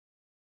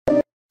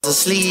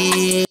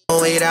asleep.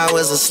 8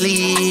 hours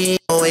asleep.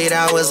 8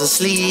 hours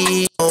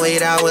asleep.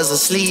 8 hours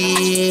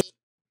asleep.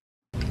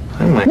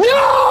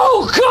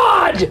 No,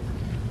 God!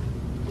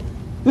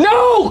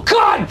 No,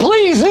 God,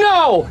 please,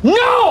 no!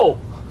 No!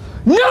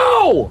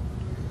 No!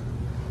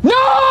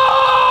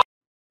 No!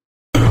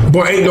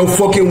 Boy, ain't no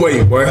fucking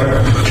way, boy.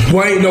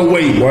 Boy, ain't no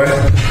way, boy.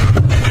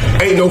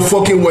 Ain't no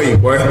fucking way,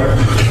 boy.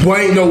 Boy,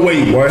 ain't no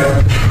way, boy.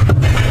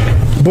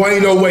 Boy,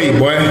 ain't no way,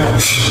 boy.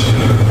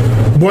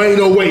 Boy, ain't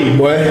no way,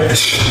 boy.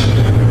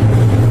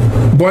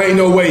 Boy, ain't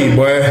no way,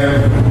 boy.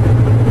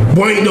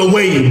 Boy, ain't no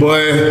way,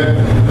 boy.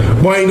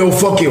 Boy, ain't no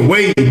fucking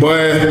way,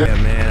 boy.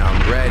 Yeah, man,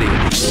 I'm ready.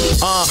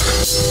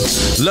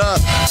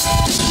 Look.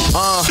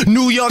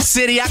 New York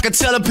City, I could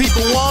tell the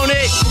people want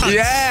it.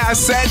 Yeah, I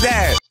said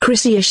that.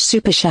 Chrissy-ish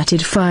super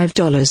chatted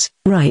 $5.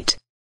 Right.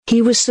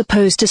 He was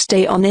supposed to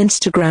stay on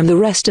Instagram the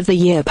rest of the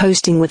year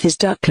posting with his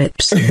duck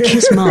lips.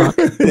 Kiss mark.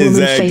 Woman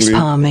face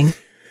palming.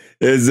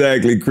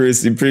 Exactly,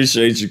 Chrissy.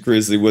 Appreciate you,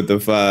 Chrissy, with the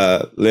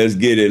 5. Let's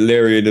get it.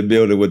 Larry in the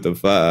building with the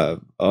 5.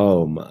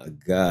 Oh, my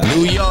God.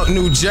 New York,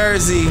 New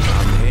Jersey.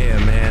 I'm here,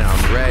 man.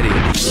 I'm ready.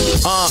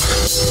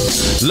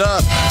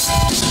 Look.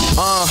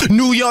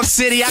 New York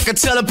City, I could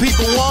tell the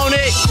people want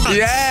it.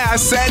 Yeah, I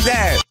said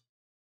that.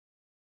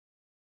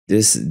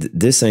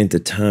 This ain't the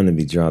time to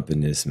be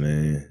dropping this,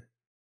 man.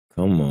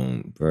 Come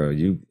on, bro.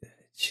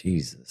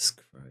 Jesus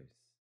Christ.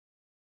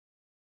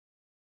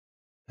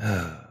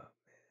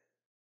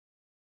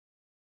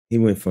 He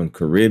went from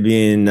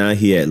Caribbean, now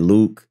he at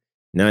Luke,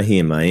 now he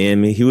in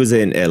Miami. He was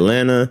in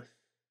Atlanta,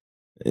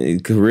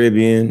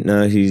 Caribbean,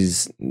 now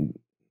he's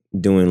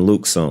doing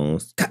Luke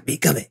songs. Got me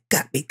coming,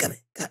 got me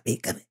coming, got me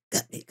coming,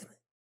 got me coming.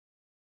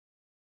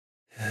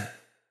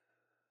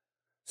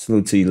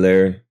 Salute to you,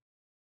 Larry.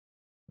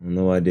 I don't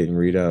know why I didn't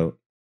read out.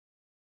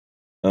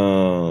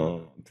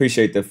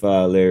 Appreciate the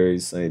 5, Larry.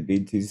 Saying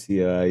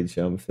BTCI,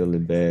 I'm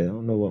feeling bad. I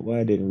don't know why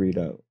I didn't read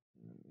out.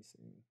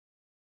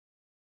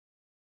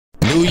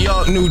 New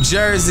York, New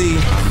Jersey.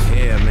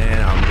 Yeah,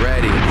 man, I'm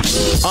ready.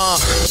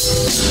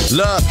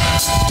 Look.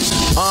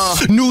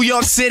 New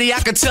York City,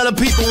 I could tell the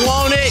people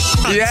want it.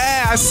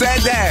 Yeah, I said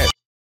that.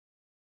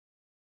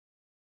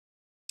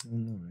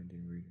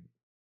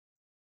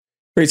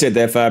 Appreciate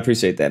that 5.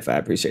 Appreciate that 5.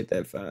 Appreciate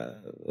that 5.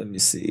 Let me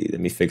see. Let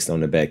me fix it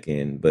on the back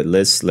end. But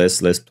let's play.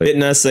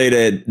 Didn't I say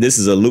that this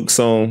is a Luke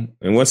song?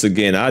 And once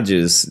again,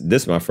 this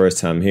is my first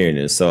time hearing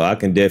this, so I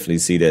can definitely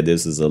see that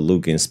this is a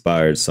Luke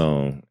inspired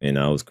song, and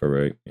I was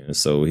correct. And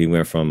so he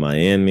went from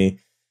Miami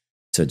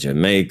to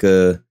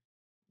Jamaica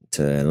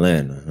to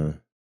Atlanta, huh?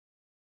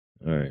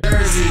 All right.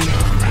 Jersey.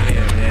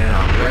 Yeah, man,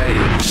 I'm ready.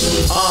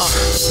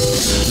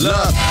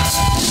 Look.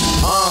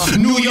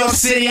 New York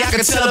City, I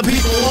can tell the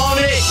people want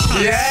it.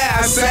 Yeah,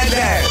 I said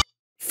that.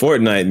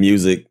 Fortnite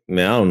music,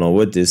 man, I don't know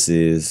what this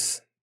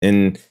is.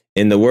 In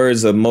the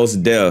words of Mos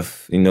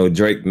Def,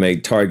 Drake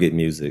make Target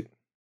music.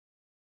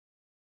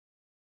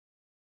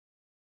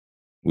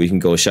 We can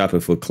go shopping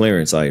for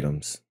clearance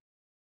items.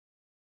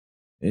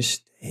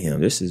 This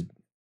is...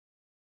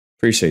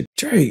 Appreciate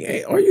Drake.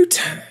 Hey, are you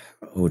tired?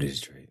 How old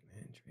is Drake,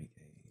 man? Drake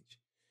age.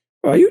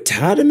 Bro, are you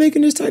tired of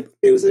making this type of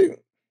music?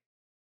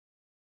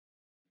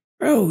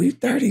 Bro, you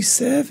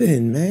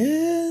 37,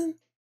 man.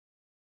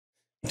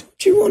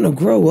 Don't you want to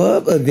grow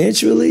up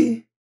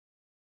eventually?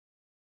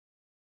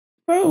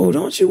 Bro,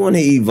 don't you want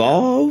to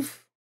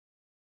evolve?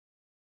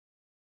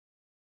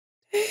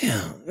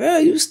 Damn, bro,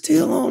 you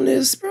still on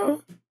this,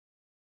 bro?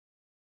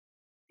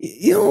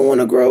 You don't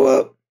want to grow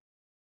up?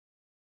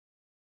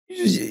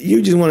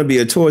 You just want to be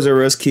a Toys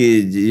R Us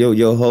kid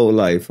your whole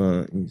life,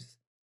 huh?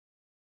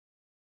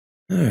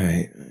 All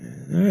right.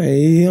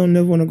 You don't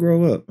never want to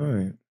grow up. All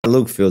right. How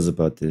Luke feels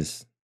about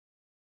this?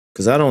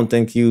 Because I don't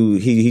think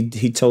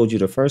he told you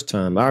the first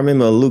time. I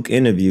remember a Luke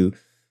interview.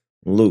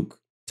 Luke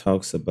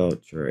talks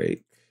about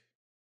Drake.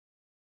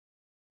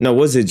 No,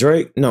 was it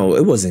Drake? No,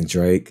 it wasn't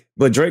Drake.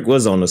 But Drake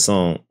was on the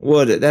song.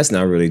 Well, that's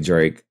not really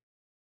Drake.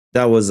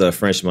 That was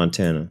French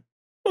Montana.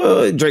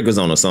 Well, Drake was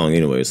on the song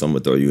anyway, so I'm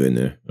going to throw you in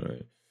there. All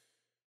right.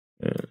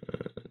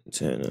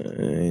 Montana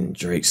and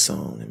Drake's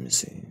song. Let me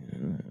see.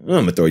 I'm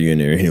going to throw you in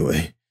there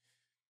anyway.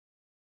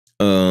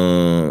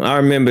 I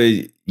remember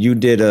you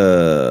did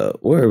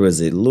where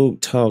was it?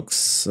 Luke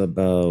talks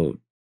about,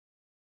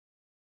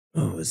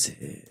 what was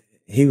it?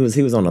 He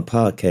was on a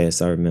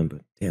podcast, I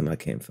remember. Damn, I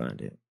can't find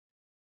it.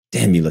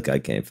 Damn, you look, I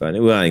can't find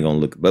it. Well, I ain't gonna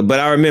look, but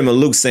I remember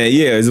Luke saying,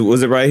 yeah,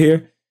 was it right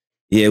here?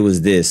 Yeah, it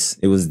was this.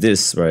 It was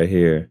this right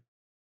here.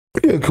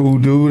 Yeah, cool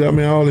dude. I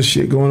mean, all the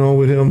shit going on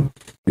with him.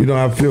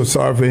 I feel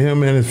sorry for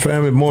him and his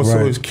family, more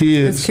so his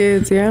kids. His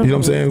kids, yeah. You know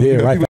what I'm saying? Yeah,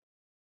 right.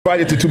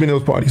 Invited to too many of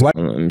those parties. Let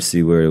me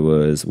see where it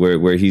was.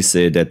 Where he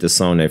said that the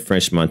song that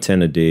French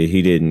Montana did,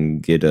 he didn't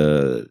get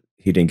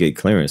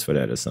clearance for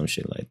that or some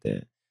shit like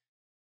that.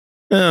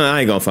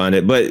 I ain't gonna find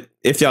it, but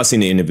if y'all seen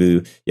the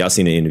interview, y'all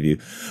seen the interview.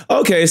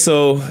 Okay,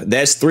 so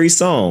that's 3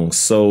 songs.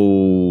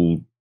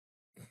 So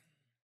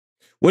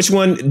which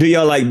one do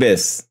y'all like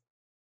best?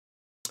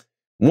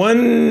 These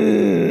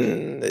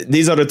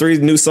are the 3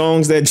 new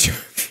songs that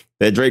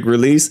Drake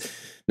released.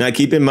 Now,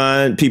 keep in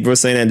mind, people are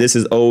saying that this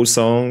is old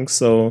songs.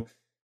 So,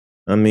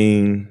 I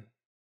mean,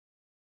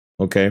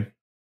 okay.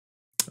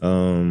 All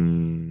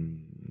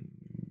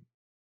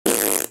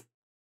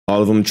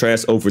of them trash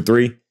 0 for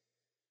 3.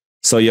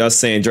 So y'all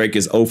saying Drake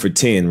is 0 for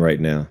 10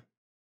 right now.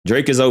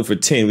 Drake is 0 for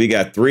 10. We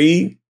got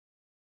 3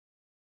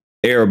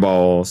 air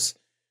balls.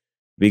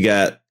 We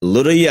got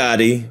Lil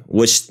Yachty,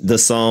 which the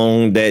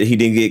song that he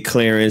didn't get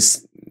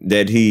clearance,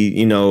 that he,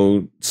 you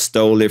know,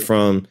 stole it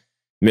from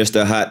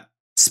Mr. Hot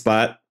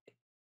Spot.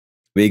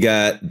 We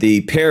got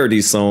the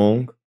parody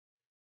song,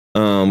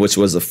 which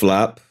was a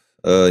flop.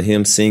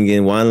 Him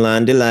singing One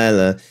Line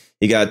Delilah.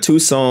 He got 2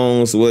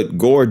 songs with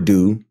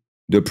Gordo,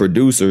 the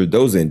producer.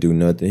 Those didn't do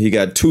nothing. He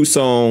got 2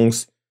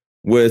 songs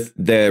with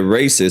that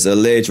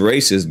alleged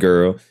racist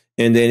girl.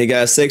 And then he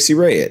got Sexy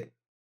Red.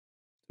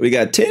 We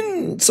got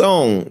 10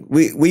 songs.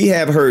 We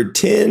have heard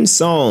 10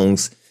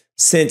 songs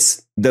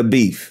since the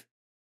beef.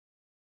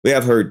 We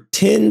have heard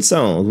 10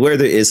 songs,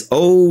 whether it's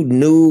old,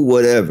 new,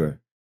 whatever.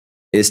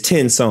 It's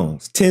 10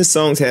 songs. 10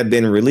 songs have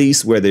been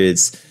released, whether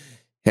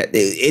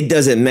it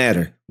doesn't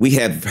matter. We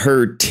have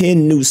heard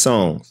 10 new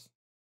songs,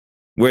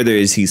 whether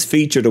it's he's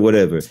featured or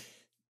whatever.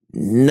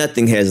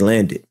 Nothing has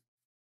landed.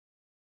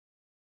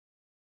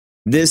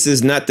 This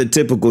is not the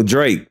typical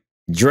Drake.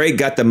 Drake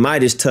got the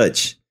Midas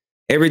touch.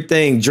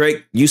 Everything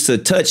Drake used to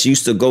touch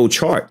used to go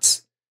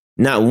charts.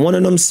 Not one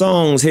of them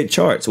songs hit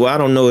charts. Well, I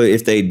don't know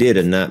if they did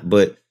or not,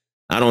 but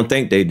I don't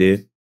think they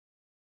did.